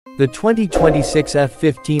The 2026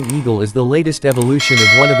 F-15 Eagle is the latest evolution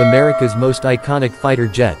of one of America's most iconic fighter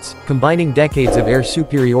jets, combining decades of air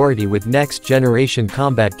superiority with next-generation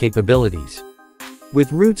combat capabilities.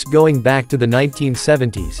 With roots going back to the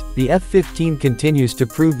 1970s, the F-15 continues to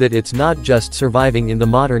prove that it's not just surviving in the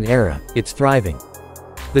modern era, it's thriving.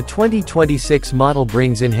 The 2026 model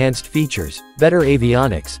brings enhanced features, better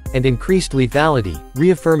avionics, and increased lethality,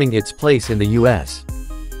 reaffirming its place in the U.S.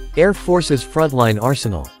 Air Force's frontline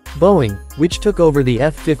arsenal. Boeing, which took over the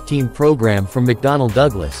F-15 program from McDonnell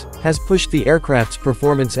Douglas, has pushed the aircraft's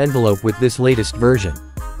performance envelope with this latest version.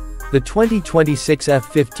 The 2026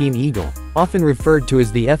 F-15 Eagle, often referred to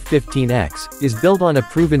as the F-15X, is built on a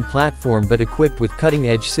proven platform but equipped with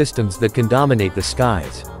cutting-edge systems that can dominate the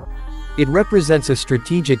skies. It represents a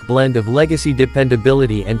strategic blend of legacy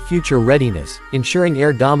dependability and future readiness, ensuring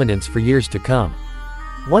air dominance for years to come.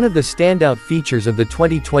 One of the standout features of the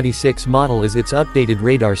 2026 model is its updated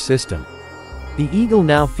radar system. The Eagle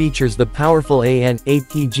now features the powerful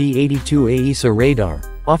AN/APG-82 AESA radar,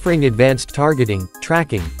 offering advanced targeting,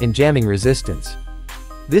 tracking, and jamming resistance.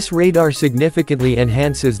 This radar significantly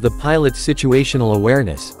enhances the pilot's situational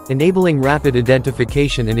awareness, enabling rapid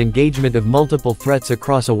identification and engagement of multiple threats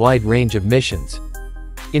across a wide range of missions.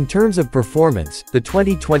 In terms of performance, the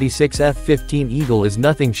 2026 F-15 Eagle is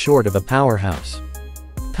nothing short of a powerhouse.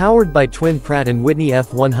 Powered by twin Pratt & Whitney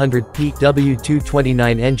F100P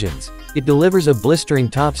W229 engines, it delivers a blistering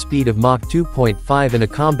top speed of Mach 2.5 and a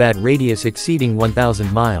combat radius exceeding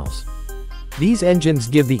 1,000 miles. These engines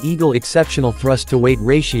give the Eagle exceptional thrust-to-weight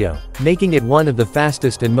ratio, making it one of the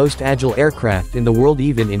fastest and most agile aircraft in the world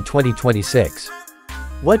even in 2026.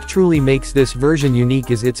 What truly makes this version unique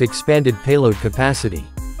is its expanded payload capacity.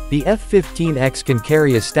 The F-15X can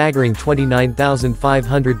carry a staggering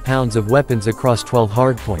 29,500 pounds of weapons across 12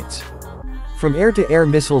 hardpoints. From air-to-air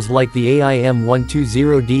missiles like the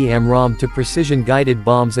AIM-120D AMRAAM to precision-guided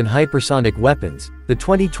bombs and hypersonic weapons, the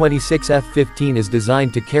 2026 F-15 is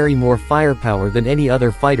designed to carry more firepower than any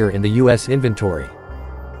other fighter in the U.S. inventory.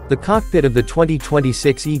 The cockpit of the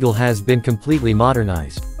 2026 Eagle has been completely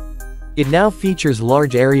modernized. It now features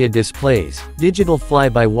large area displays, digital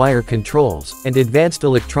fly-by-wire controls, and advanced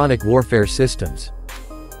electronic warfare systems.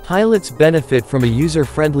 Pilots benefit from a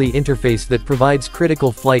user-friendly interface that provides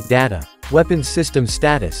critical flight data, weapons system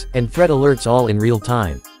status, and threat alerts all in real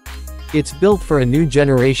time. It's built for a new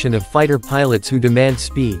generation of fighter pilots who demand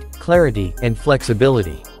speed, clarity, and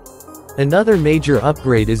flexibility. Another major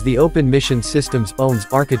upgrade is the Open Mission Systems (OMS)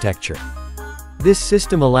 architecture. This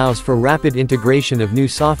system allows for rapid integration of new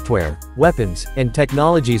software, weapons, and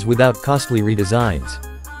technologies without costly redesigns.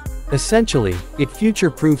 Essentially, it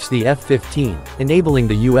future-proofs the F-15, enabling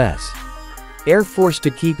the U.S. Air Force to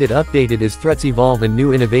keep it updated as threats evolve and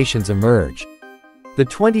new innovations emerge. The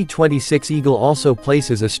 2026 Eagle also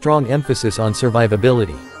places a strong emphasis on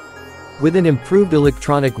survivability. With an improved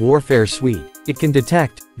electronic warfare suite, it can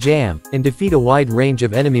detect, jam, and defeat a wide range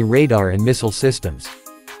of enemy radar and missile systems.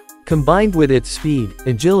 Combined with its speed,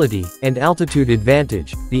 agility, and altitude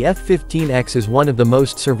advantage, the F-15X is one of the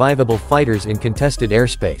most survivable fighters in contested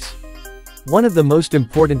airspace. One of the most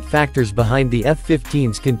important factors behind the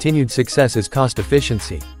F-15's continued success is cost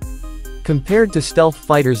efficiency. Compared to stealth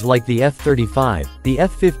fighters like the F-35, the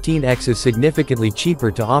F-15X is significantly cheaper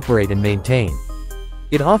to operate and maintain.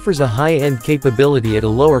 It offers a high-end capability at a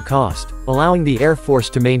lower cost, allowing the Air Force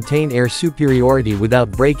to maintain air superiority without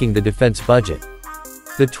breaking the defense budget.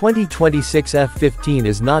 The 2026 F-15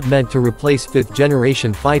 is not meant to replace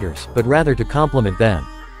fifth-generation fighters, but rather to complement them.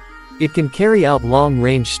 It can carry out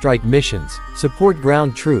long-range strike missions, support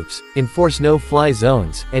ground troops, enforce no-fly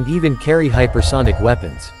zones, and even carry hypersonic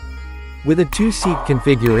weapons. With a two-seat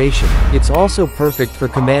configuration, it's also perfect for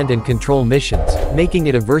command and control missions, making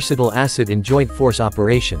it a versatile asset in joint force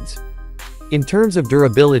operations. In terms of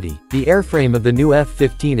durability, the airframe of the new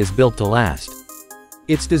F-15 is built to last.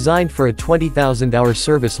 It's designed for a 20,000-hour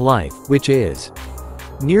service life, which is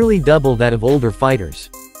nearly double that of older fighters.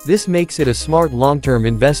 This makes it a smart long-term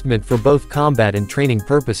investment for both combat and training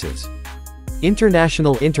purposes.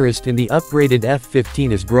 International interest in the upgraded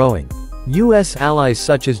F-15 is growing. U.S. allies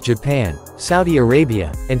such as Japan, Saudi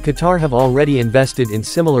Arabia, and Qatar have already invested in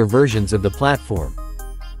similar versions of the platform.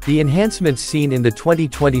 The enhancements seen in the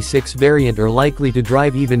 2026 variant are likely to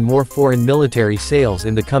drive even more foreign military sales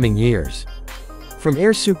in the coming years. From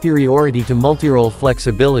air superiority to multi-role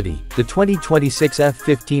flexibility, the 2026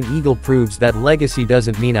 F-15 Eagle proves that legacy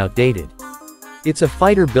doesn't mean outdated. It's a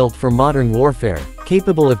fighter built for modern warfare,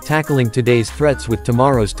 capable of tackling today's threats with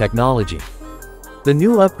tomorrow's technology. The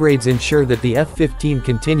new upgrades ensure that the F-15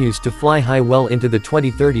 continues to fly high well into the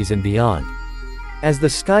 2030s and beyond. As the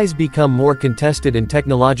skies become more contested and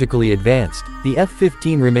technologically advanced, the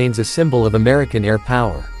F-15 remains a symbol of American air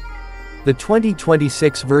power. The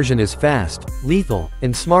 2026 version is fast, lethal,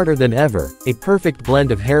 and smarter than ever, a perfect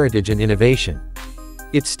blend of heritage and innovation.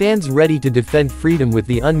 It stands ready to defend freedom with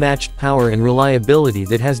the unmatched power and reliability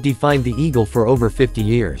that has defined the Eagle for over 50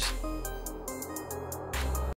 years.